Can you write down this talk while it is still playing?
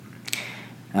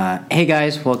Hey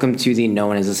guys, welcome to the No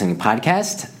One Is Listening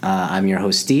podcast. I'm your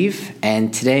host Steve,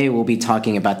 and today we'll be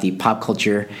talking about the pop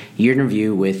culture year in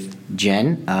review with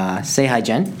Jen. Say hi,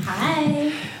 Jen.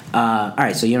 Hi. All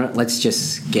right, so let's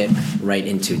just get right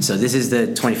into it. So this is the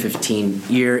 2015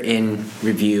 year in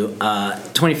review.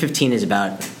 2015 is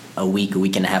about a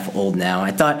week and a half old now.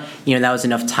 I thought that was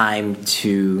enough time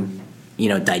to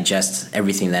digest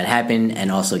everything that happened,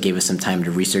 and also gave us some time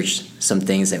to research some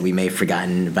things that we may have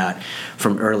forgotten about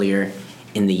from earlier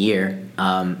in the year.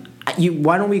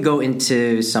 Why don't we go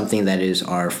into something that is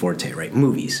our forte, right?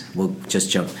 Movies. We'll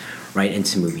just jump right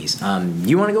into movies.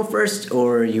 You want to go first,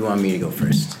 or you want me to go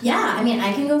first? Yeah, I mean,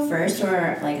 I can go first,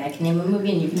 or I can name a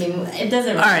movie and you can name it.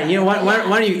 Doesn't really matter. All right,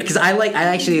 why don't you? Because I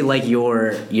actually like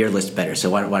your list better.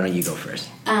 So why don't you go first?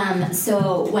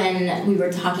 So when we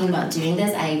were talking about doing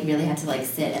this, I really had to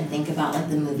sit and think about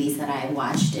the movies that I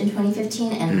watched in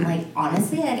 2015, and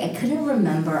honestly, I couldn't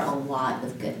remember a lot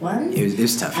of good ones. It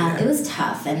was tough. It was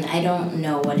tough, and I don't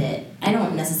know I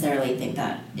don't necessarily think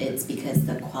that it's because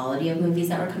the quality of movies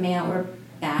that were coming out were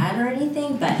bad or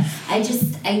anything, but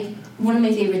one of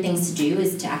my favorite things to do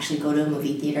is to actually go to a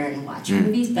movie theater and watch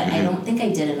movies, but I don't think I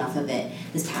did enough of it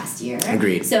this past year.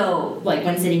 Agreed. So,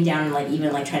 when sitting down and,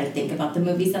 even, trying to think about the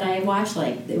movies that I watched,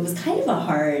 it was kind of a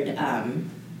hard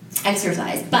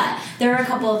exercise, but there are a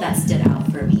couple that stood out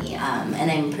for me,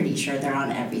 and I'm pretty sure they're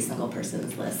on every single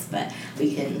person's list, but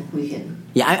we can.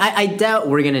 Yeah, I doubt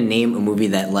we're gonna name a movie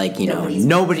that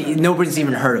nobody's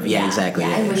even heard of. Yeah, exactly.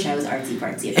 Yeah, I wish I was artsy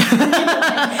fartsy.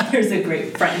 There's a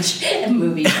great French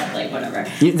movie, but whatever.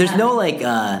 There's there's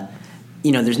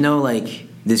no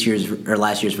this year's or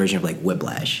last year's version of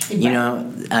Whiplash. Right.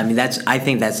 I mean I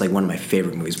think that's one of my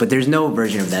favorite movies, but there's no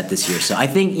version of that this year. So I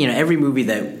think every movie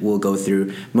that we'll go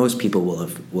through, most people will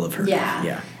have heard. Yeah.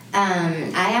 Yeah.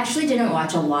 I actually didn't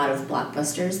watch a lot of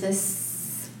blockbusters this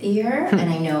year, and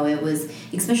I know it was,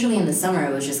 especially in the summer,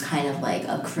 it was just kind of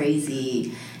a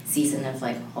crazy season of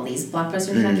all these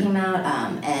blockbusters that came out,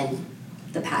 and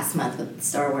the past month with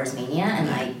Star Wars Mania,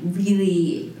 and I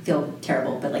really feel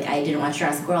terrible, but I didn't watch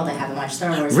Jurassic World, I haven't watched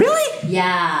Star Wars. Really?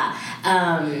 Yeah.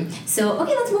 So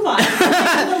okay, let's move on.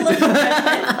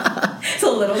 It's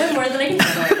a little bit more than I can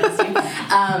handle.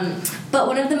 But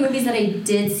one of the movies that I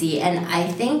did see, and I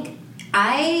think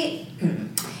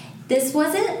this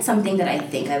wasn't something that I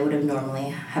think I would have normally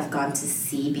have gone to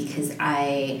see, because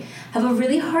I have a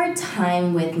really hard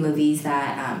time with movies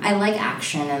that I like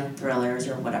action and thrillers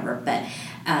or whatever, but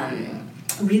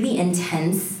really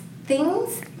intense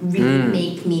things really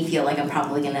make me feel like I'm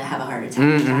probably going to have a heart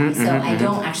attack. So I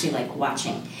don't actually like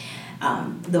watching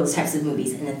those types of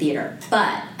movies in the theater.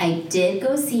 But I did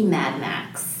go see Mad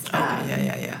Max.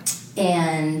 Yeah.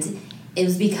 And it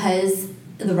was because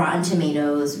the Rotten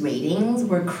Tomatoes ratings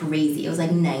were crazy. It was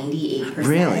 98%.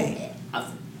 Really?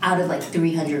 Out of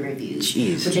 300 reviews.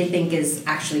 Jeez. Which I think is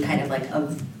actually kind of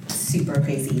a super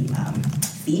crazy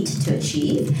feat to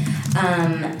achieve.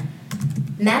 Mad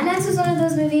Max was one of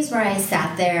those movies where I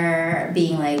sat there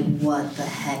being what the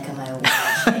heck am I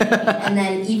watching? And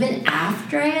then even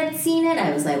after I had seen it,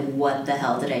 I was what the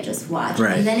hell did I just watch?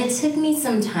 Right. And then it took me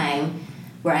some time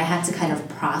where I had to kind of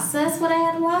process what I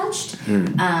had watched.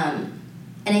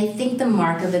 And I think the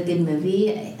mark of a good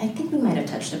movie, I think we might have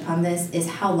touched upon this, is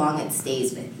how long it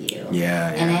stays with you.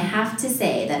 Yeah. And I have to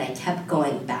say that I kept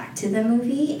going back to the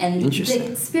movie, and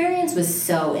the experience was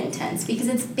so intense, because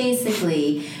it's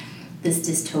basically this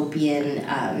dystopian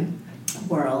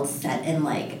world set in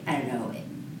I don't know,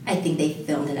 I think they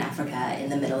filmed in Africa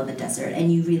in the middle of the desert,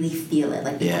 and you really feel it,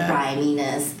 the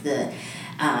griminess, the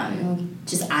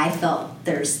I felt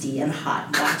thirsty and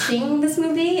hot watching this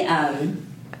movie.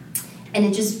 And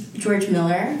it just, George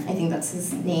Miller, I think that's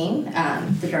his name,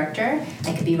 the director.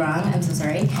 I could be wrong, I'm so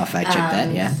sorry. I'll fact check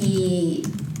that, yeah.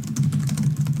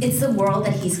 It's the world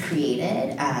that he's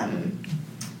created.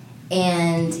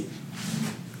 And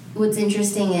what's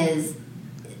interesting is,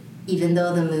 even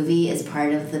though the movie is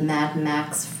part of the Mad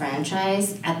Max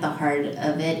franchise, at the heart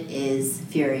of it is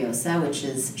Furiosa, which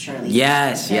is Charlize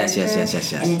Theron's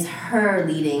Yes. And it's her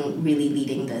really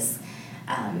leading this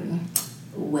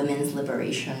women's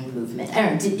liberation movement. I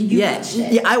don't know, did you watch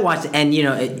it? Yeah, I watched it, and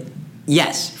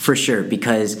yes, for sure,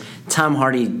 because Tom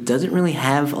Hardy doesn't really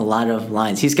have a lot of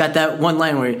lines. He's got that one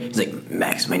line where he's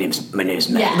Max, my name's Max.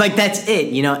 Yeah. That's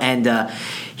it, and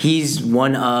he's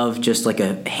one of just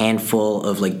a handful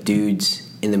of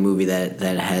dudes in the movie that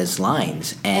has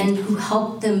lines. And who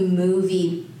helped the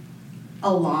movie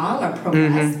along or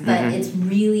progress, but it's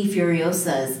really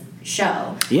Furiosa's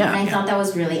show. Yeah. And I thought that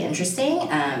was really interesting.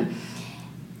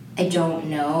 I don't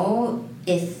know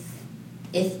if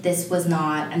if this was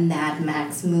not a Mad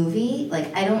Max movie,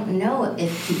 like, I don't know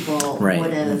if people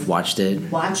would have watched it.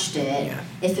 Yeah.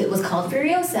 If it was called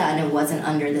Furiosa and it wasn't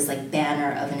under this, like,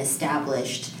 banner of an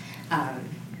established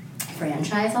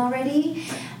franchise already.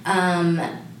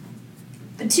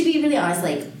 But to be really honest,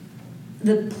 like,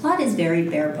 the plot is very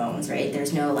bare bones, right?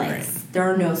 There's no, like, there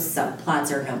are no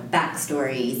subplots or no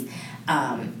backstories.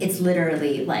 It's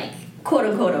literally, like,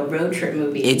 quote-unquote a road trip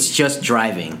movie. It's just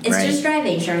driving, It's just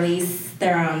driving. Charlize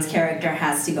Theron's character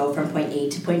has to go from point A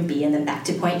to point B and then back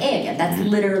to point A again. That's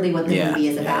literally what the movie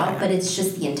is about. But it's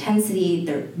just the intensity,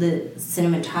 the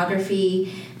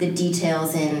cinematography, the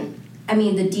details, and, I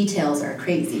mean, the details are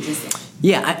crazy.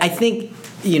 I think,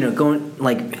 going,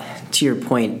 like, to your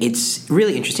point, it's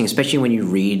really interesting, especially when you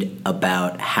read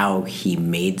about how he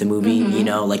made the movie,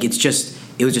 like, it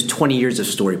was just 20 years of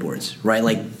storyboards, right?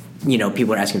 Like,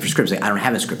 people are asking for scripts. Like, I don't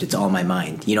have a script. It's all in my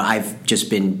mind. I've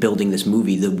just been building this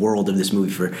movie, the world of this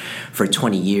movie for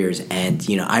 20 years. And,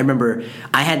 I remember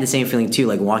I had the same feeling too,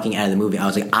 like, walking out of the movie. I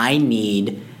was like, I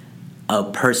need a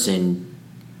person,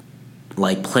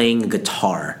 like, playing a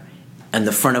guitar in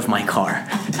the front of my car.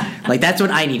 Like, that's what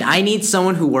I need. I need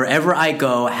someone who, wherever I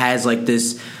go, has, like,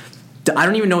 this... I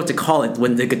don't even know what to call it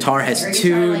when the guitar has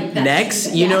two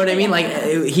necks. You know what I mean? Like,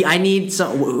 I need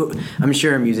some... I'm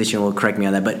sure a musician will correct me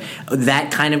on that, but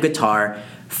that kind of guitar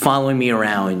following me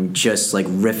around, just, like,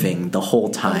 riffing the whole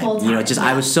time.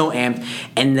 I was so amped.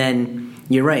 And then,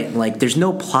 you're right, like, there's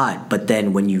no plot, but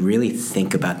then when you really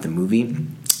think about the movie,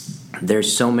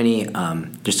 there's so much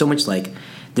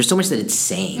that it's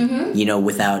saying,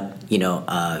 without,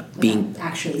 being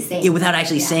actually saying it. Without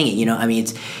actually saying it, I mean,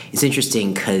 it's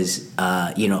interesting because,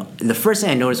 the first thing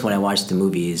I noticed when I watched the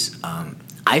movie is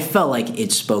I felt like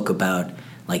it spoke about,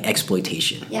 like,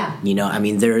 exploitation. Yeah. I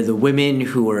mean, there are the women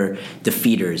who are the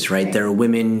feeders, right? There are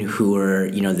women who are,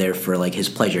 there for, like, his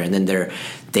pleasure, and then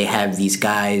they have these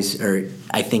guys, or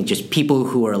I think just people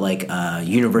who are, like,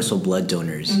 universal blood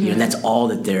donors. And that's all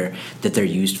that they're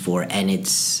used for, and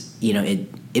it's,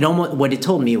 it almost, what it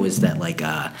told me was that, like,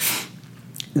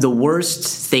 the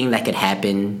worst thing that could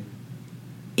happen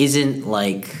isn't,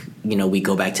 like, we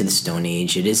go back to the Stone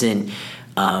Age. It isn't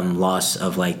loss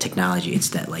of, like, technology. It's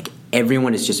that, like,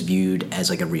 everyone is just viewed as,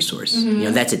 like, a resource.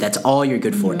 That's it. That's all you're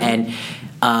good for. And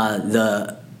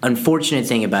the unfortunate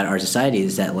thing about our society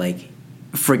is that, like,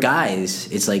 for guys,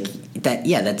 it's like that.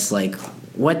 Yeah, that's like,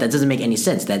 what? That doesn't make any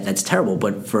sense. That's terrible.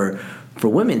 But for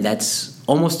women, that's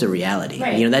almost a reality.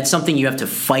 Right. That's something you have to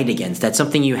fight against. That's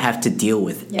something you have to deal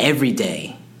with every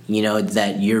day.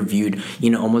 That you're viewed,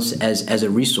 almost as a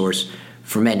resource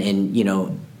for men, and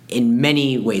in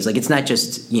many ways. Like, it's not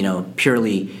just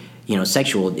purely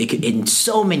sexual. It could, in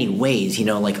so many ways.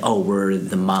 Like, oh, we're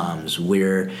the moms,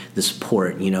 we're the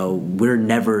support. We're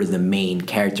never the main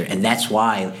character, and that's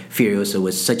why Furiosa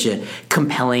was such a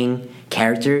compelling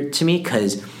character to me,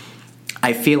 because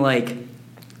I feel like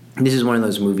this is one of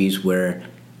those movies where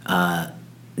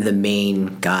the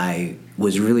main guy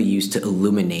was really used to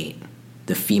illuminate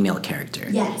the female character.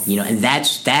 Yes. And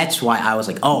that's why I was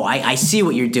like, oh, I see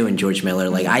what you're doing, George Miller.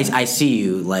 Like, I see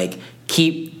you. Like,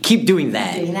 keep doing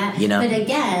that. But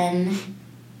again,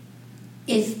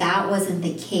 if that wasn't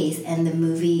the case and the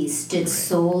movie stood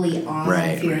solely on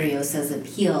Furiosa's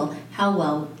appeal, how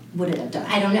well would it have done?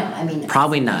 I don't know. I mean,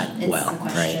 probably not it's well. a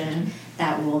question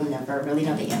that we'll never really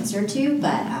know the answer to,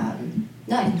 but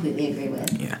no, I completely agree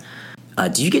with. Yeah.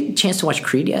 Did you get a chance to watch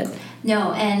Creed yet?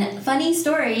 No, and funny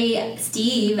story,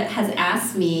 Steve has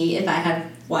asked me if I have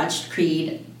watched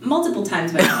Creed multiple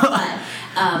times by now, but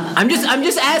I'm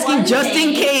just asking, just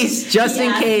in case.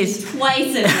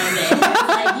 Twice in one day.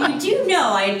 Like, you do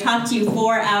know I talked to you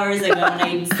 4 hours ago and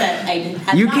I said I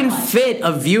had You not can watched fit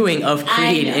a viewing of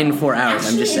Creed in 4 hours. Actually,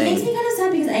 I'm just saying. It makes me kind of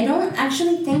sad because I don't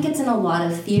actually think it's in a lot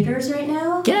of theaters right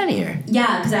now. Get out of here.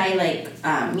 Yeah, because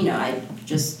I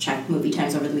just check movie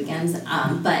times over the weekends.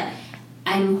 But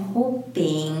I'm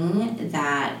hoping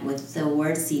that with the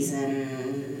award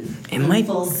season in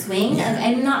full swing,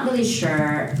 I'm not really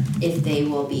sure if they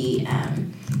will be,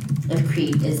 if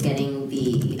Creed is getting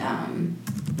the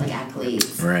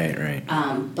accolades. Right.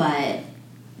 But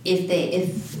if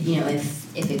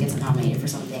it gets nominated for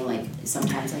something, like,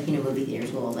 sometimes, like, movie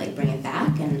theaters will, like, bring it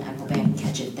back, and I'm hoping I can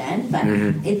catch it then. But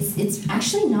it's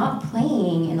actually not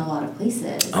playing in a lot of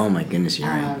places. Oh my goodness, you're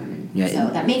right. So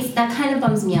that kind of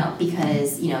bums me out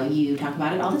because you talk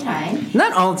about it all the time.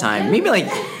 Not all the time. Maybe like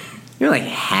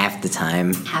half the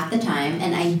time. Half the time,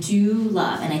 and I do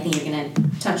love, and I think you're gonna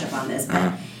touch upon this,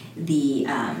 but the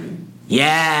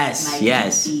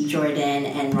yes, B. Jordan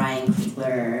and Ryan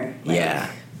Coogler.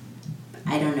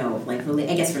 I don't know, like,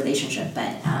 I guess relationship,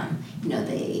 but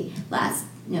the last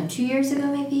 2 years ago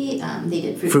maybe, they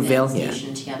did Fruitvale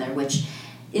Station together, which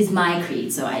is my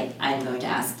creed, so I'm going to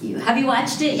ask you. Have you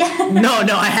watched it yet? No,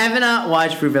 I have not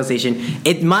watched Fruitvale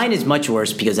Station. Mine is much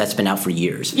worse because that's been out for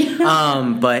years.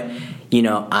 But,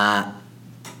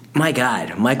 my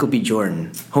God, Michael B.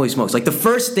 Jordan, holy smokes. Like, the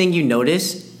first thing you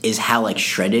notice is how, like,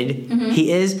 shredded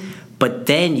he is. But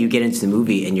then you get into the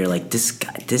movie and you're like,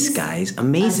 this guy's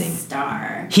amazing. A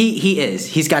star. He is.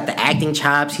 He's got the acting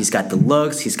chops. He's got the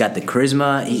looks. He's got the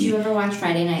charisma. Did you ever watch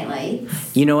Friday Night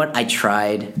Lights? You know what? I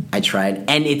tried.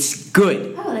 And it's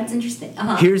good. Oh, that's interesting.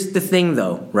 Here's the thing,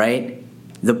 though, right?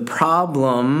 The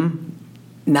problem,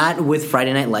 not with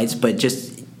Friday Night Lights, but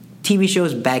just TV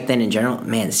shows back then in general,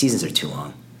 man, the seasons are too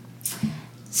long.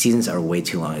 Seasons are way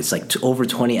too long. It's like over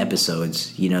 20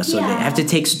 episodes, so they have to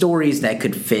take stories that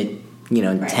could fit,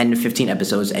 10 to 15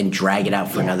 episodes and drag it out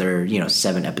for another,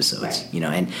 7 episodes,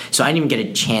 and so I didn't even get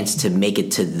a chance to make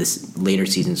it to this later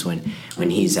seasons when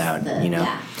he's out,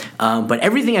 But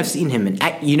everything I've seen him in,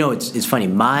 it's funny.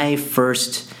 My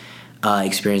first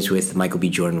experience with Michael B.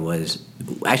 Jordan was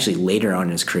actually later on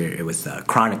in his career with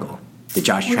Chronicle. The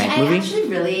Josh Trank movie. I actually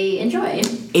really enjoyed.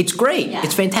 It's great. Yeah.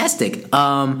 It's fantastic.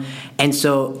 And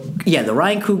so, the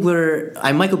Ryan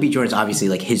Coogler... Michael B. Jordan's obviously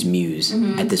like his muse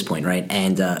at this point, right?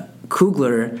 And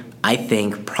Coogler, I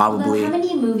think, probably... Well, how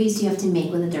many movies do you have to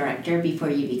make with a director before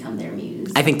you become their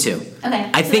muse? I think 2.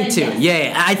 Okay. I think 2.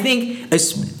 Yeah. I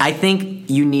think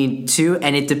you need 2,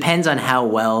 and it depends on how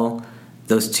well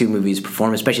those 2 movies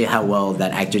perform, especially how well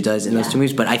that actor does in those 2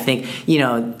 movies. But I think,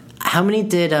 how many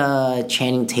did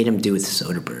Channing Tatum do with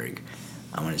Soderbergh?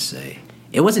 I want to say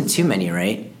it wasn't too many,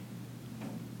 right?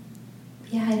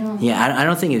 Yeah, I don't. Yeah, I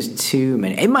don't think it was too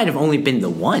many. It might have only been the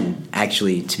one,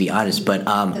 actually, to be honest. But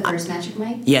the first Magic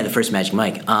Mike. Yeah, the first Magic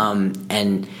Mike.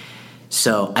 And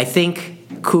so I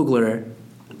think Coogler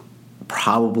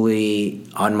probably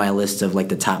on my list of like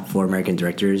the top 4 American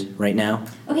directors right now.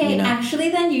 Okay, actually,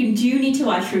 then you do need to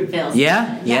watch Fruitvale.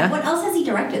 Yeah. What else has he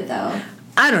directed though?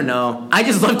 I don't know. I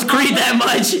just loved Creed that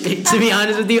much, to be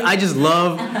honest with you. I just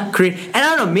love Creed. And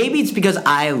I don't know, maybe it's because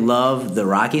I love the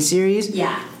Rocky series.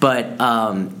 Yeah. But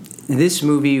this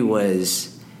movie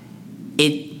was...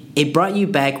 It brought you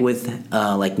back with,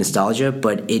 like, nostalgia,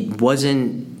 but it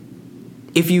wasn't...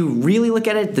 If you really look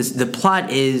at it, the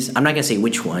plot is... I'm not going to say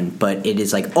which one, but it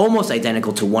is, like, almost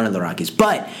identical to one of the Rockies.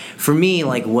 But for me,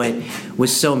 like, what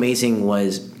was so amazing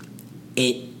was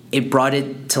it brought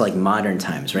it to like modern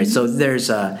times, right? So there's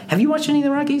have you watched any of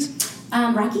the Rockies?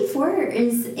 Rocky 4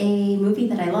 is a movie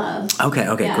that I love.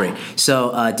 Okay, great.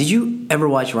 So did you ever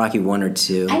watch Rocky 1 or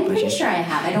 2? I'm pretty sure I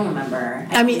have. I don't remember.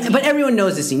 I mean, but everyone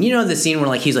knows the scene. You know the scene where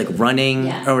like he's like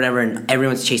running or whatever, and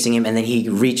everyone's chasing him, and then he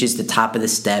reaches the top of the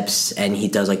steps and he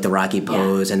does like the Rocky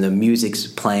pose, and the music's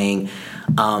playing.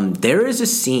 There is a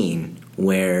scene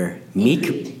where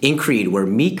in Creed, where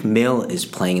Meek Mill is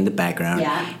playing in the background,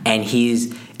 and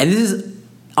this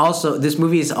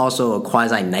movie is also a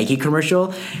quasi Nike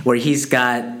commercial where he's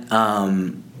got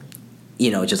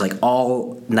just like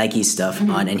all Nike stuff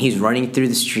on, and he's running through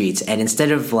the streets, and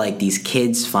instead of like these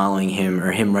kids following him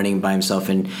or him running by himself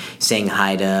and saying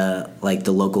hi to like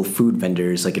the local food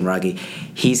vendors like in Rocky,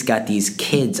 he's got these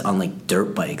kids on like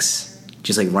dirt bikes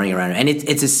just like running around, and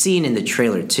it's a scene in the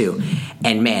trailer too.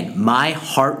 And man, my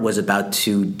heart was about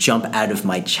to jump out of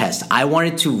my chest. I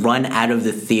wanted to run out of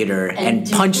the theater and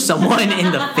punch someone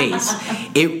in the face.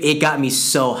 It got me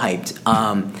so hyped.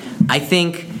 I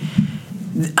think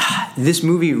this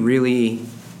movie really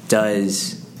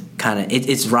does kind of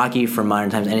it's Rocky for modern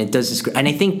times, and it does this, and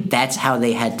I think that's how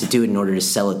they had to do it in order to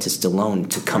sell it to Stallone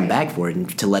to come back for it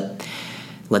and to let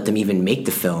them even make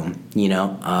the film,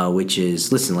 which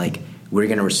is, listen, like, we're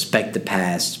going to respect the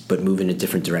past but move in a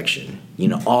different direction,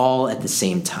 all at the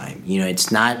same time.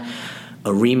 It's not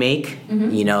a remake,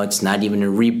 it's not even a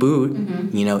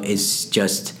reboot, it's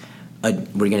just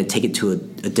we're going to take it to a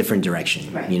different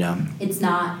direction, right. It's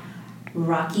not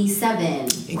Rocky 7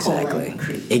 exactly.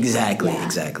 Creed. Exactly.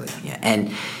 Yeah.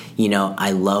 And,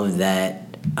 I love that.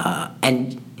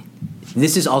 And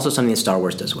this is also something that Star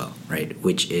Wars does well, right?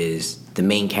 Which is the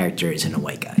main character isn't a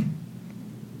white guy.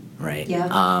 Right.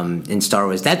 Yeah. In Star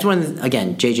Wars, that's when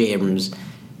again J.J. Abrams.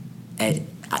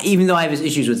 Even though I have his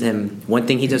issues with him, one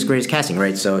thing he does great is casting.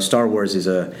 Right. So Star Wars is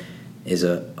a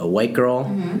white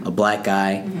girl, a black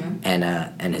guy, and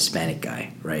an Hispanic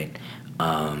guy. Right.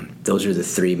 Those are the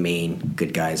 3 main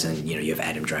good guys, and you have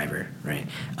Adam Driver. Right.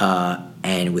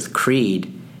 And with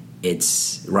Creed,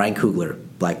 it's Ryan Coogler,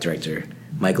 black director,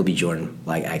 Michael B. Jordan,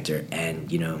 black actor, and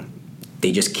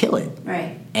they just kill it.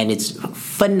 Right. And it's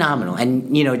phenomenal.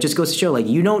 And, it just goes to show, like,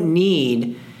 you don't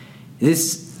need...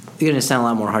 This is going to sound a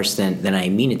lot more harsh than I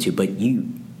mean it to, but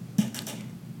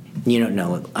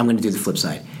No, I'm going to do the flip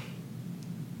side.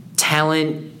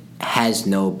 Talent has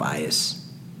no bias,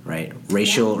 right?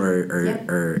 Racial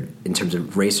or in terms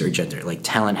of race or gender. Like,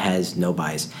 talent has no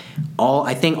bias.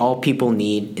 I think all people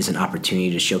need is an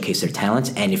opportunity to showcase their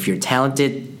talents, and if you're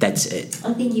talented, that's it.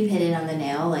 I think you hit it on the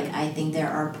nail. Like, I think there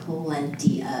are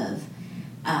plenty of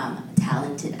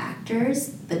talented actors,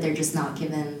 but they're just not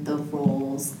given the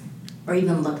roles or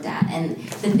even looked at. And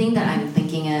the thing that I'm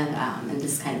thinking of, and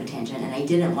this is kind of a tangent, and I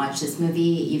didn't watch this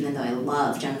movie even though I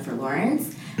love Jennifer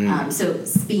Lawrence. So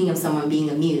speaking of someone being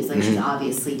a muse, like she's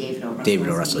obviously David O. Russell. David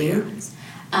O. Russell, yeah.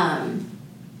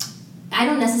 I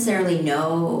don't necessarily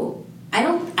know. I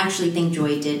don't actually think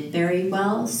Joy did very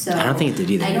well. So I don't think it did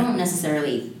either. I don't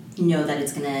necessarily know that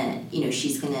it's gonna,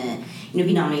 she's gonna,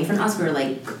 be nominated for an Oscar,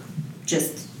 like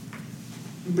just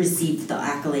receive the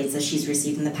accolades that she's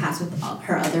received in the past with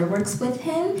her other works with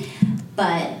him.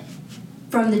 But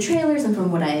from the trailers and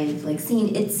from what I've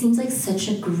seen, it seems like such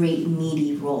a great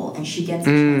meaty role, and she gets a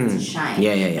chance to shine.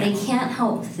 Yeah. But I can't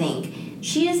help think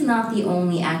she is not the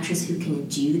only actress who can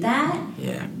do that.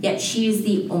 Yeah. Yet she is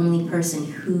the only person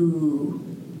who,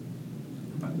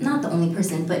 not the only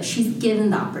person, but she's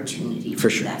given the opportunity to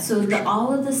do that. So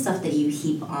all of the stuff that you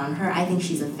heap on her, I think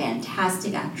she's a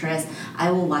fantastic actress.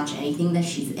 I will watch anything that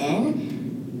she's in.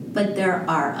 But there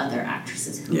are other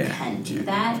actresses who can do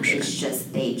that. It's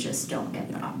just they just don't get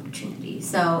the opportunity.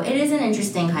 So it is an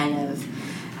interesting kind of,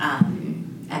 I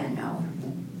don't know,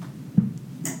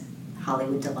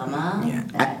 Hollywood dilemma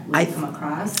that we come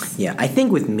across. Yeah, I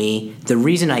think with me, the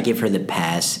reason I give her the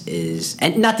pass is,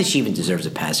 and not that she even deserves a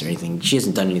pass or anything. She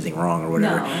hasn't done anything wrong or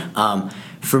whatever. No.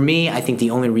 For me, I think the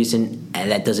only reason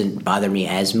that doesn't bother me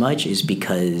as much is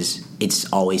because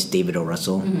it's always David O.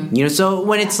 Russell. Mm-hmm. So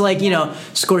when it's like,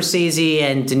 Scorsese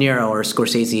and De Niro, or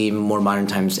Scorsese in more modern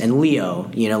times and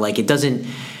Leo, it doesn't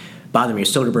bother me. Or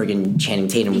Soderbergh and Channing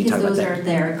Tatum, because we talk about that. Those are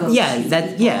their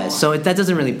go-to so that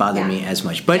doesn't really bother me as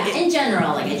much. But in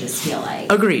general, I just feel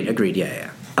like... Agreed,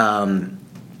 yeah.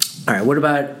 All right, what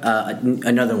about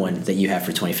another one that you have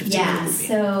for 2015? Yeah,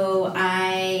 so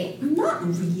I'm not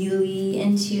really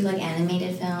into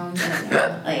animated films.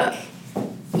 I don't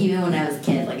know, even when I was a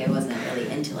kid, I wasn't really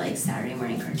into Saturday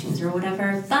morning cartoons or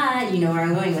whatever. But you know where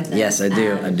I'm going with this. Yes, I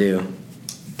do.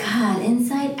 God,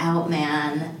 Inside Out,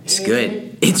 man. It's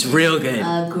good. It's real good.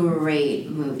 A great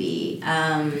movie.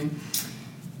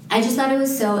 I just thought it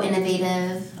was so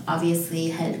innovative. Obviously,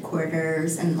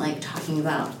 headquarters and talking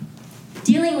about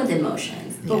dealing with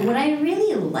emotions. But what I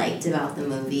really liked about the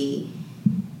movie,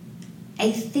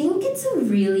 I think it's a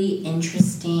really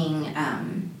interesting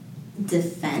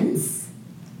defense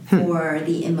for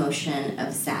the emotion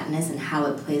of sadness and how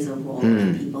it plays a role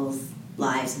in people's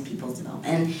lives and people's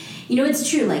development. And it's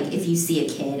true, if you see a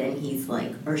kid and he's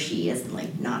or she is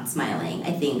not smiling,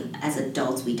 I think as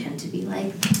adults we tend to be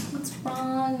what's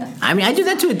wrong? I mean, I do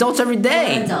that to adults every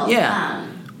day. Yeah.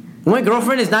 When my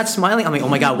girlfriend is not smiling, I'm like, oh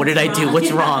my God, what did I do?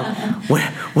 What's wrong? What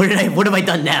have I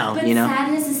done now? But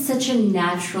sadness is such a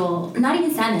natural, not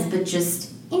even sadness, but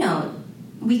just,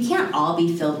 we can't all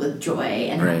be filled with joy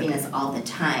and happiness all the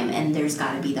time, and there's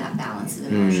got to be that balance of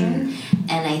emotion.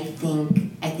 And I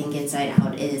think Inside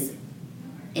Out is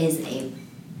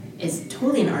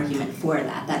totally an argument for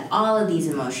that all of these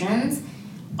emotions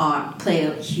play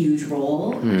a huge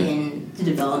role in the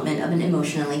development of an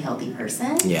emotionally healthy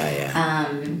person.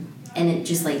 And it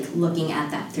just looking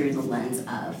at that through the lens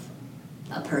of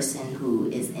a person who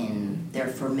is in their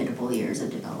formidable years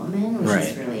of development, which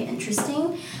is really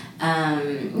interesting.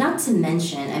 Not to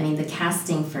mention, the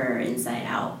casting for Inside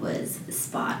Out was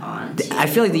spot on, too. I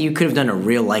feel like that you could have done a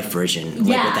real life version with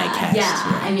that cast.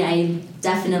 Yeah, I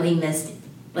definitely missed,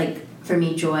 for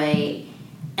me, Joy,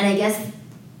 and I guess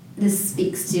this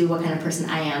speaks to what kind of person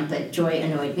I am, but Joy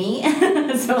annoyed me.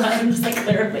 So I'm just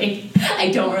clearly,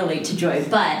 I don't relate to Joy.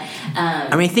 But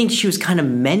I think she was kind of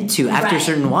meant to after a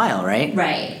certain while, right?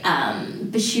 Right.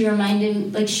 But she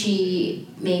reminded, she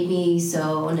made me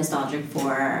so nostalgic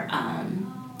for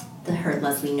her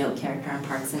Leslie Knope character on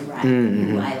Parks and Rec,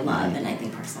 who I love, and I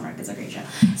think Parks and Rec is a great show.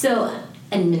 So,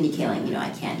 and Mindy Kaling, I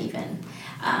can't even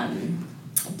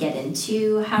get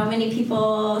into how many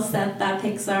people said that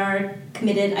Pixar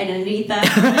committed identity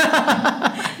theft.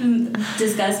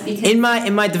 Discussed because in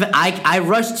my defense, I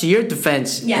rushed to your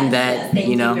defense in that thank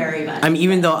you very much.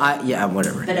 Even though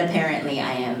whatever. But apparently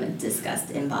I am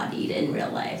disgust embodied in real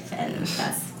life, and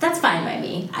that's fine by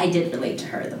me. I did relate to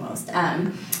her the most.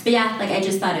 But yeah, I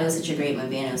just thought it was such a great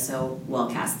movie, and it was so well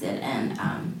casted, and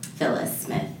Phyllis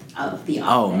Smith of The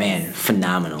Office. Oh man,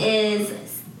 phenomenal. Is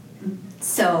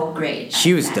so great.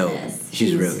 She was dope.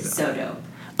 She's really dope. So dope.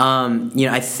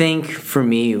 I think for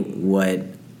me, what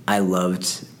I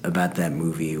loved about that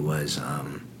movie was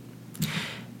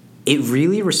it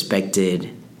really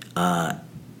respected,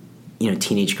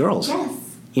 teenage girls. Yes.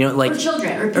 Like or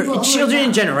children, or people children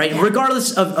in general, right? Yeah.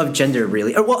 Regardless of gender,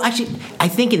 really. Or, well, actually, I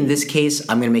think in this case,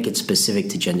 I'm going to make it specific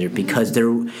to gender because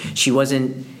she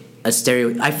wasn't a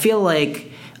stereo. I feel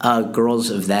like girls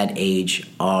of that age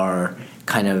are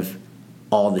kind of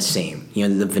all the same.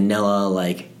 The vanilla,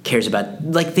 like, cares about,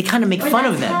 like, they kind of make fun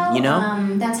of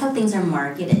them, That's how things are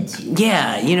marketed to.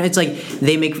 Yeah, it's like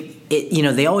they make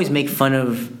it, they always make fun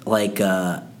of, like,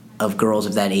 of girls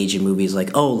of that age in movies,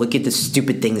 like, oh, look at the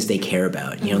stupid things they care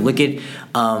about. Look at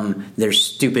their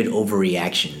stupid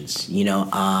overreactions.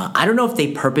 I don't know if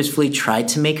they purposefully tried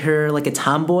to make her like a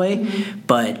tomboy,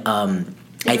 but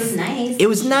it was nice. It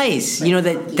was nice,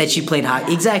 like, that she played hockey.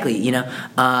 Yeah. Exactly.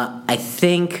 I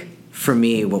think for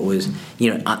me, what was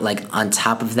like on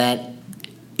top of that,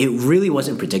 it really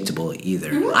wasn't predictable either.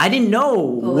 Mm-hmm. I didn't know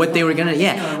what they were gonna.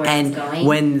 Yeah, and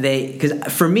when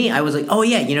because for me, I was like, oh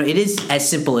yeah, it is as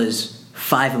simple as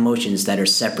 5 emotions that are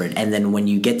separate, and then when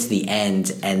you get to the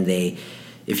end, and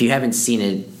if you haven't seen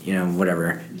it,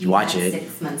 whatever, you watch it.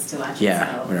 6 months to watch it.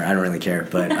 Yeah, so. whatever, I don't really care,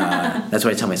 but that's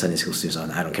what I tell my Sunday school students on.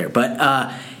 I don't care,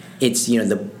 but it's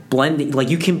the blending. Like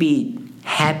you can be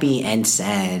happy and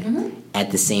sad. Mm-hmm.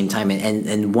 At the same time,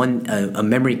 and one a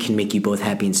memory can make you both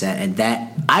happy and sad, and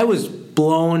that I was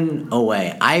blown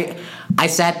away. I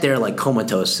sat there like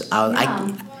comatose.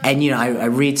 I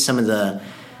read some of the,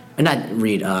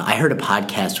 I heard a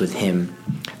podcast with him,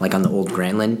 like on the old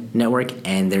Grantland network,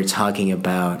 and they're talking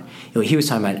about. He was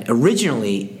talking about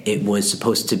originally it was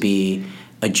supposed to be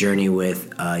a journey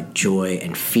with joy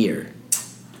and fear.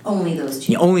 Only those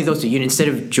two. Yeah, only those two. Instead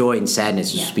of joy and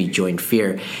sadness, it should be joy and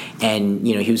fear. And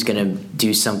he was going to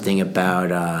do something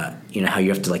about how you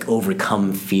have to like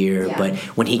overcome fear. Yeah. But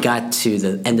when he got to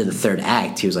the end of the third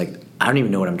act, he was like, I don't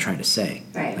even know what I'm trying to say.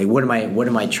 Right. Like what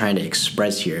am I trying to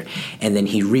express here? And then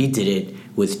he redid it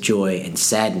with joy and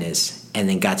sadness, and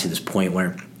then got to this point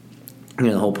where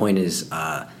the whole point is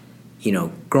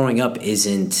growing up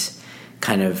isn't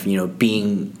kind of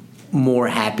being more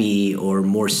happy or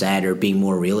more sad or being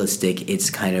more realistic. It's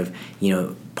kind of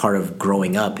part of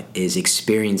growing up is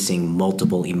experiencing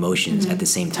multiple emotions at the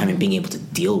same time and being able to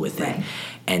deal with it.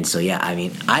 And so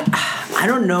I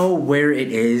don't know where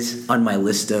it is on my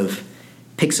list of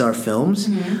Pixar films.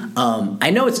 I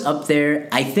know it's up there.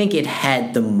 I think it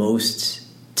had the most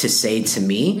to say to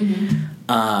me.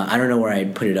 I don't know where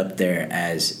I'd put it up there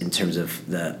as in terms of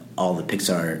all the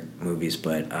Pixar movies,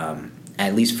 but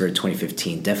at least for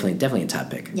 2015, definitely a top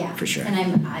pick. Yeah, for sure.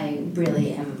 And I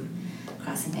really am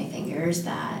crossing my fingers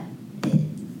that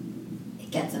it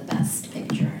gets a Best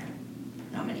Picture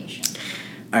nomination.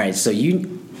 All right, so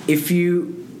if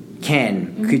you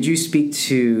can, could you speak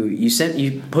to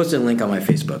you posted a link on my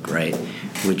Facebook, right?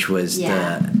 Which was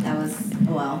that was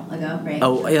a while ago, right?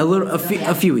 Oh,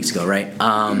 a few weeks ago, right?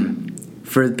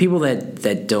 For the people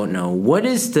that don't know, what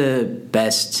is the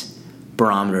best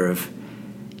barometer of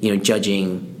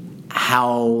judging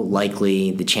how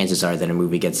likely the chances are that a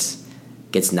movie gets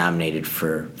nominated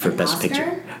for Best Oscar?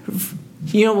 Picture?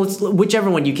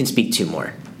 Whichever one you can speak to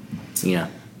more.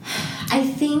 I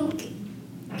think.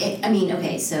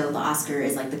 So the Oscar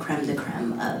is like the creme de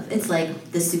creme of. It's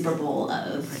like the Super Bowl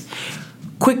of.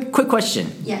 Quick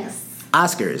question. Yes.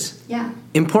 Oscars. Yeah.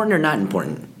 Important or not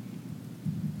important?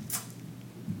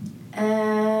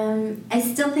 I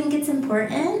still think it's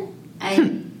important.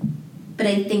 But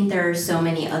I think there are so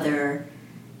many other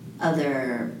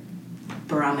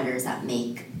barometers that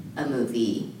make a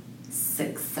movie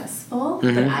successful.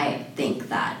 But I think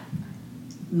that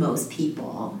most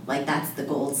people, like, that's the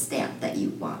gold stamp that you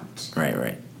want.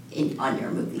 Right. On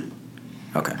your movie.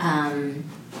 Okay.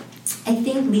 I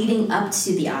think leading up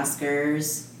to the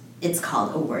Oscars, it's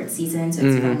called award season, so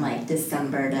it's from like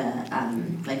December to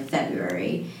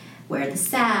February, where the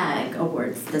SAG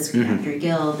awards the Screen Actor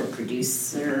Guild, the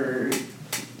producer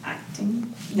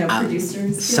acting,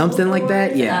 producers Guild something awards, like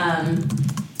that, yeah.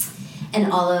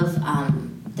 And all of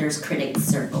there's critics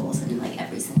circles in like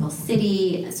every single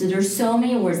city, so there's so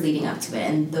many awards leading up to it,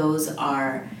 and those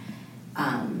are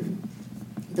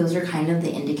kind of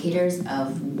the indicators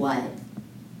of what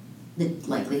the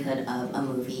likelihood of a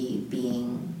movie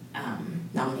being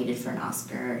nominated for an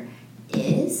Oscar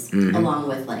is, along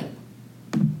with like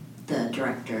the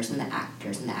directors and the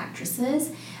actors and the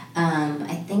actresses.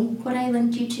 I think what I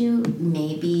linked you to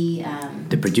maybe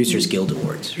the Producers Guild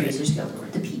Awards, right? Producers Guild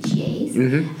Awards, the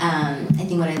PGAs. I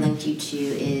think what I linked you to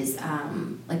is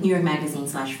like New York Magazine /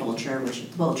 Vulture, which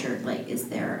Vulture like is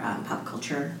their pop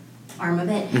culture arm of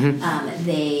it.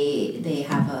 They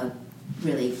have a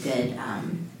really good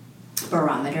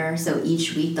barometer. So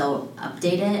each week they'll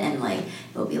update it, and like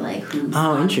it'll be like who's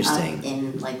interesting. up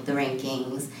in like the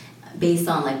rankings based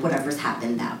on like whatever's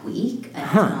happened that week.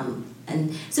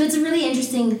 And so it's a really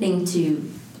interesting thing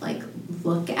to like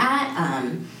look at.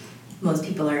 Most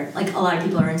people are like, a lot of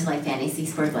people are into like fantasy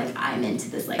sports. Like I'm into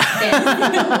this like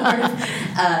fantasy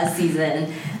awards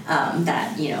season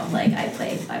that, you know, like I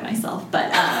play by myself. But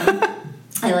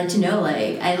I like to know,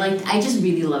 like I just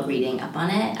really love reading up on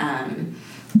it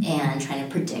and trying to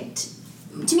predict.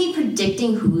 To me,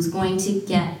 predicting who's going to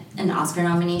get an Oscar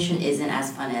nomination isn't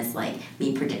as fun as like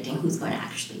me predicting who's going to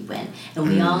actually win. And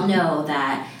we all know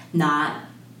that not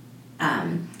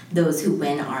those who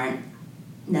win aren't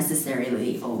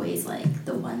necessarily always like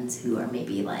the ones who are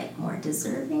maybe like more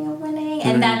deserving of winning,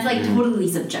 and that's like totally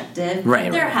subjective.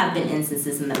 Right. There have been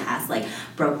instances in the past, like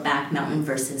Brokeback Mountain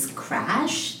versus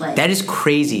Crash. Like that is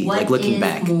crazy. Like looking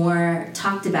back, more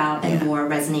talked about and more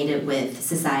resonated with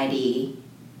society.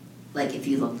 Like if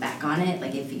you look back on it,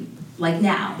 like if you like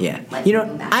now. Yeah. Like, you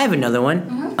know, I have another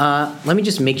one. Let me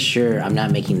just make sure I'm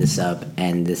not making this up,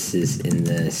 and this is in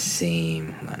the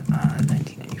same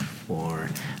 1994.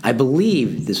 I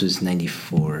believe this was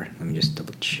 94. Let me just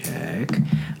double check.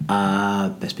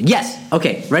 Yes.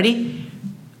 Okay. Ready?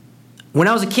 When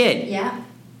I was a kid,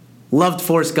 loved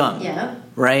Forrest Gump. Yeah.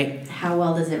 Right? How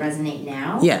well does it resonate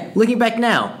now? Yeah. Looking back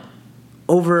now,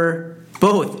 over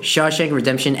both Shawshank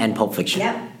Redemption and Pulp Fiction.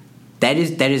 Yep. That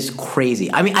is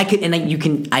crazy. I mean, I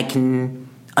can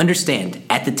understand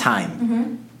at the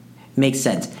time. Makes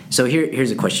sense. So here's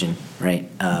a question, right,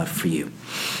 for you.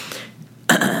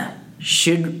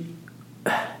 Should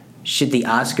the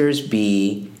Oscars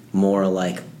be more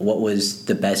like what was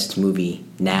the best movie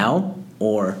now,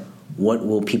 or what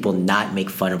will people not make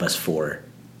fun of us for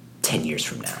 10 years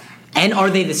from now? And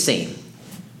are they the same?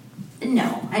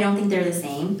 No, I don't think they're the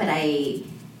same, but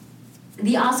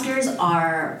the Oscars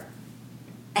are,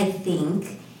 I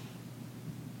think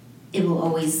it will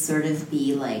always sort of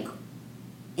be like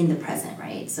in the present,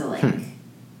 right? So like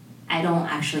I don't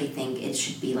actually think it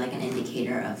should be like an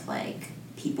indicator of like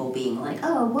people being like,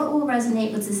 oh, what will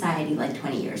resonate with society like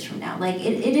 20 years from now? Like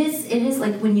it is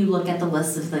like when you look at the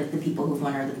list of like the people who've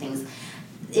won or the things,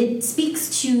 it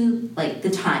speaks to like the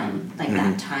time, like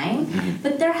that time.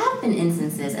 But there have been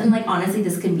instances, and like honestly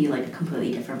this could be like a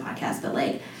completely different podcast, but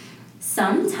like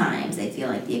sometimes I feel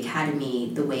like the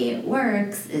Academy, the way it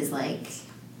works is like,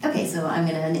 okay, so I'm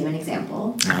going to name an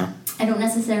example. I don't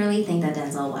necessarily think that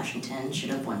Denzel Washington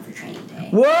should have won for Training Day.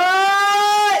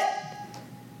 What?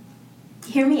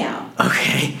 Hear me out.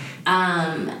 Okay.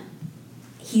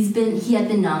 He had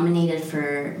been nominated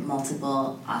for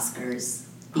multiple Oscars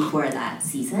before that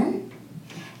season.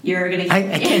 You're going to...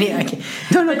 I can't...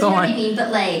 No, go on. What I mean?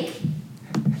 But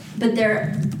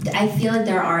I feel like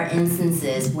there are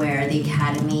instances where the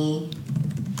Academy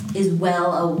is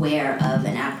well aware of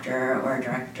an actor or a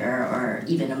director or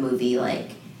even a movie.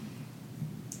 Like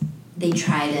they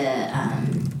try to,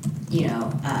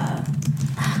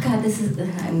 God, this is.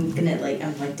 I'm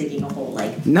digging a hole.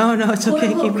 Like no, it's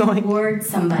okay. Keep going. Reward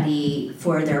somebody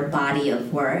for their body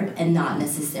of work and not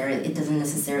necessarily. It doesn't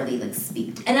necessarily like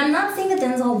speak. And I'm not saying that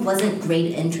Denzel wasn't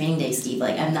great in Training Day, Steve.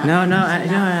 Like I'm not.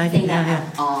 I think that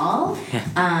at all.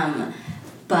 Yeah.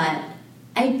 But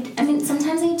I mean,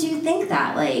 sometimes I do think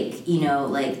that, like, you know,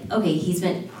 like, okay, he's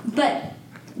been, but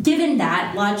given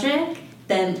that logic,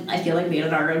 then I feel like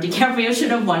Leonardo DiCaprio should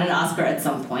have won an Oscar at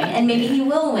some point, and maybe he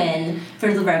will win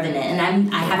for The Revenant.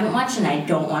 And I haven't watched it, and I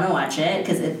don't want to watch it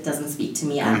because it doesn't speak to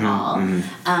me at all.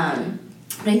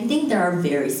 But I think there are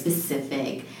very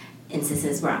specific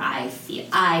instances where I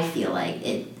feel like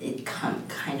it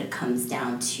kind of comes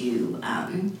down to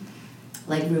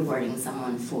like rewarding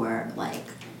someone for like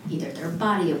either their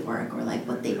body of work or like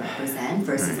what they represent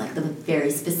versus like the very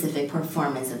specific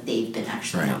performance that they've been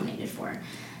actually nominated for.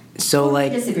 So if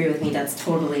like you disagree with me, that's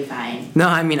totally fine. No,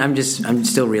 I mean I'm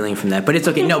still reeling from that, but it's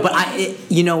okay. No,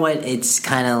 but you know what? It's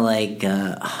kind of like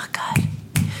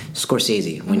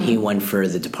Scorsese when he won for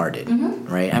The Departed,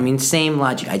 right? I mean, same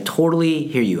logic. I totally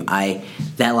hear you.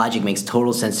 That logic makes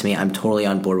total sense to me. I'm totally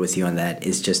on board with you on that.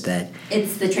 It's just that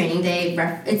it's the Training Day.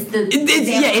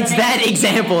 It's that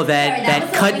example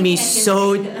that cut me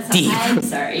so deep. I'm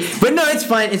sorry, but no, it's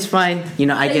fine. It's fine. You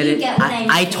know, I get it.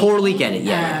 I totally get it.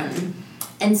 Yeah.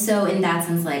 And so, in that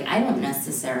sense, like I don't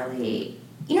necessarily.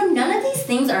 You know, none of these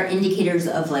things are indicators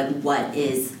of like what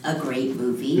is a great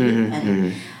movie,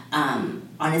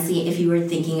 honestly, if you were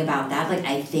thinking about that, like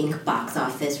I think box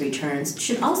office returns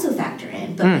should also factor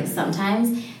in. But like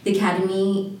sometimes the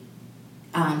Academy,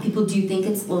 people do think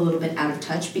it's a little bit out of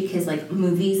touch because like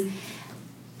movies,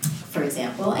 for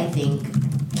example, I think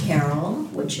Carol,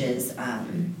 which is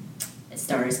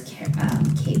stars Kate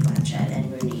Blanchett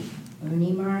and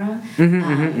Rooney Mara.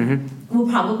 Will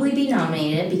probably be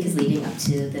nominated because leading up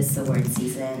to this award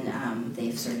season,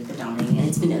 they've sort of been nominating, and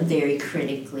it's been a very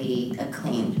critically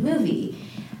acclaimed movie.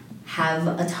 Have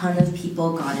a ton of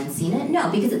people gone and seen it? No,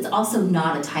 because it's also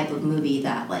not a type of movie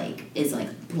that like is like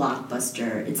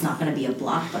blockbuster. It's not going to be a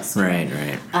blockbuster. Right.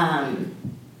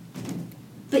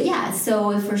 But yeah,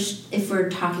 so if we're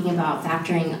talking about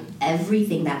factoring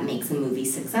everything that makes a movie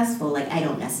successful, like I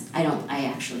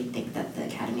actually think that the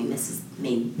Academy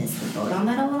may miss the boat on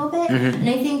that a little bit, and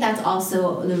I think that's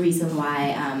also the reason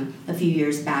why a few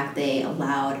years back they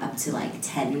allowed up to like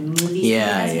 10 movies for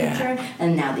Best Picture,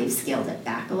 and now they've scaled it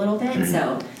back a little bit.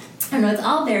 So I don't know, it's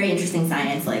all very interesting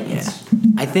science. Like,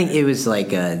 I think it was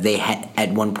like they had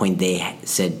at one point they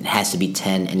said it has to be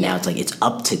 10, and now it's like it's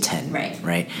up to 10.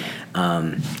 Right.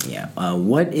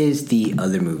 What is the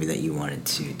other movie that you wanted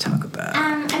to talk about?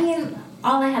 I mean,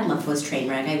 all I had left was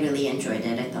Trainwreck. I really enjoyed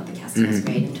it. I thought the casting was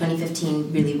great. And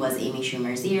 2015 really was Amy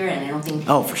Schumer's year, and I don't think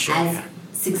for sure, as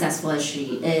successful as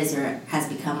she is or has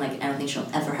become, like I don't think she'll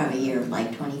ever have a year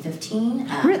like 2015.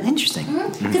 Really interesting.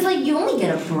 Because like you only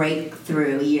get a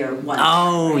breakthrough year one.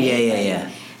 Oh, right? yeah.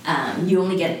 You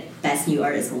only get Best New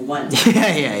Artist one.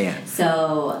 Yeah.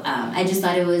 So I just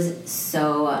thought it was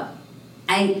so.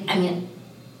 I mean,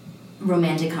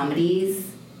 romantic comedies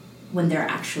when they're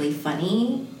actually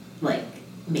funny, like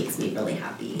makes me really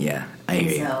happy. Yeah, I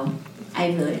hear you. So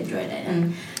I really enjoyed it,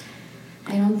 and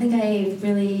I don't think I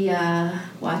really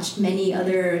watched many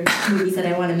other movies that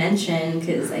I want to mention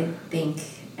because I think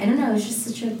I don't know. It's just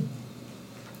such a.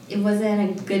 It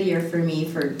wasn't a good year for me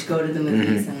to go to the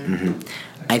movies and.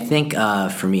 I think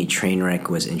for me, Trainwreck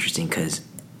was interesting because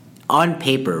on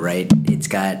paper, right, it's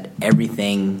got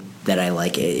everything that I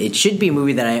like. It should be a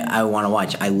movie that I want to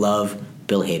watch. I love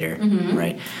Bill Hader,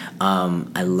 right?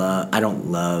 I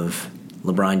don't love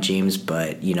LeBron James,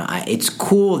 but it's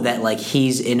cool that like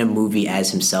he's in a movie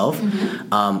as himself.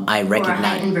 I recognize or a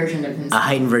heightened version of himself. A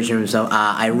heightened version of himself.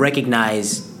 I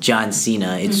recognize John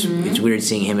Cena. It's weird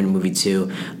seeing him in a movie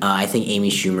too. I think Amy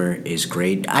Schumer is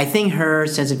great. I think her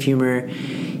sense of humor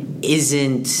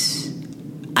isn't.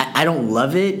 I don't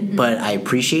love it, but I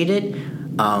appreciate it.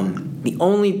 The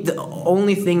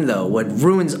only thing though, what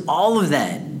ruins all of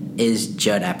that is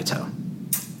Judd Apatow.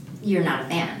 You're not a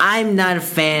fan. I'm not a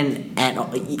fan at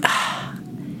all.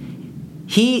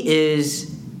 He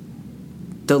is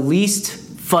the least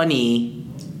funny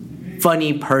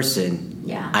person.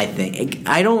 Yeah. I think.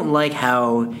 I don't like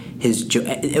how his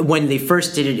when they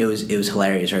first did it, it was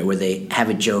hilarious, right? Where they have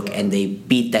a joke and they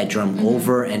beat that drum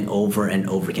over and over and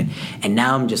over again. And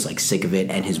now I'm just like sick of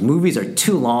it. And his movies are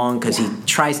too long because he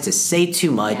tries to say too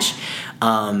much.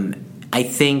 I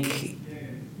think.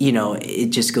 It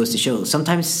just goes to show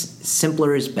sometimes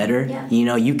simpler is better.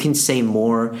 Yeah. You can say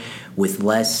more with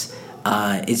less.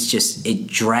 It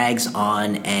drags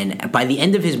on, and by the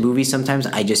end of his movie, sometimes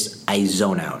I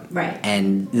zone out. Right.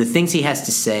 And the things he has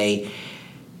to say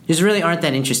just really aren't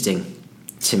that interesting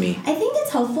to me. I think it's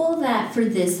helpful that for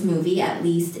this movie, at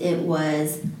least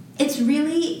it's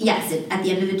really, yes, at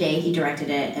the end of the day, he directed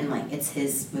it and like it's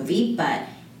his movie, but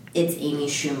it's Amy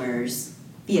Schumer's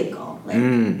vehicle, like,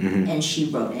 and she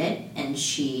wrote it and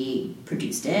she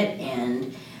produced it,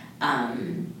 and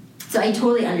so I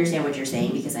totally understand what you're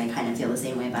saying because I kind of feel the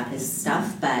same way about his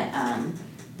stuff, but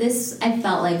this I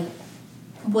felt like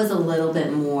was a little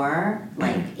bit more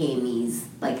like Amy's,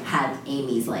 like had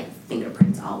Amy's like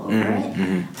fingerprints all over it,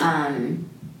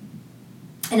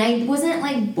 and I wasn't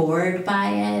like bored by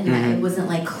it, and I wasn't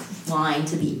like clawing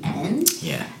to the end.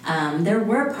 Yeah. There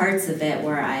were parts of it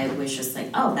where I was just like,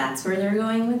 oh, that's where they're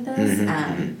going with this.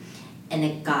 And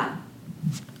it got,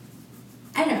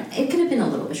 I don't know, it could have been a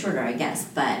little bit shorter, I guess.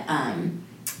 But,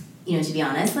 to be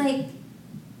honest, like,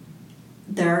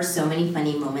 there are so many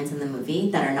funny moments in the movie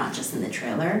that are not just in the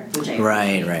trailer, which I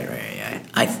Right, yeah.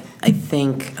 I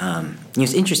think,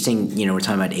 it's interesting, we're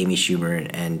talking about Amy Schumer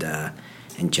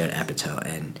and Judd Apatow,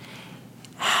 and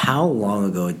how long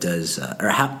ago does,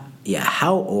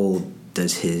 how old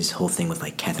does his whole thing with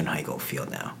like Katherine Heigl feel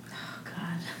now? Oh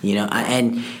God.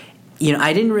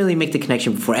 I didn't really make the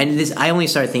connection before, and I only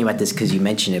started thinking about this because you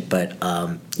mentioned it. But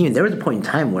there was a point in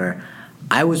time where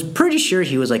I was pretty sure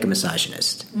he was like a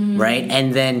misogynist, right?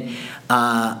 And then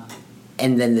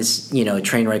this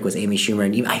Trainwreck with Amy Schumer,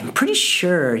 and I'm pretty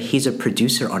sure he's a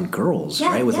producer on Girls,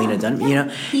 right, with Lena Dunham. Yeah.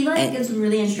 He is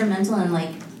really instrumental in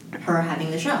like her having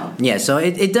the show. Yeah, so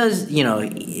it does,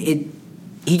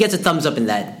 he gets a thumbs up in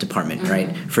that department,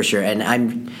 right, for sure.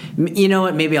 And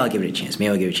maybe I'll give it a chance.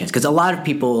 Because a lot of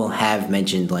people have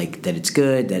mentioned like that it's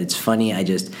good, that it's funny.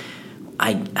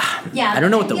 I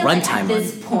don't know what the runtime at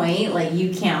this point, like,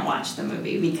 you can't watch the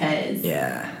movie because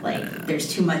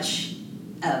there's too much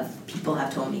of people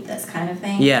have told me this kind of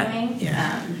thing.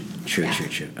 True.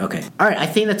 Okay. All right. I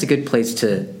think that's a good place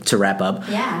to wrap up.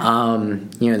 Yeah.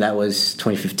 That was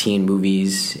 2015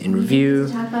 movies in review.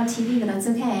 Talk about TV, but that's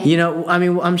okay.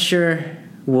 I'm sure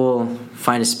we'll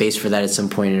find a space for that at some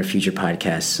point in a future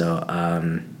podcast. So,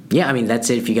 that's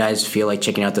it. If you guys feel like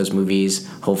checking out those movies,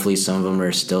 hopefully some of them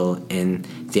are still in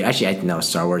the. Actually, I know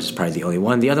Star Wars is probably the only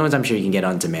one. The other ones, I'm sure you can get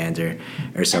on demand or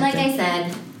something. And like I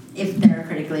said, if they're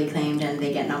critically acclaimed and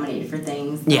they get nominated for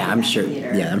things, I'm sure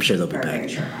they'll be back.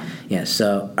 Yeah.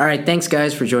 So, all right. Thanks,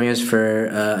 guys, for joining us for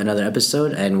another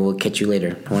episode, and we'll catch you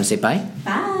later. I want to say bye.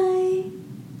 Bye.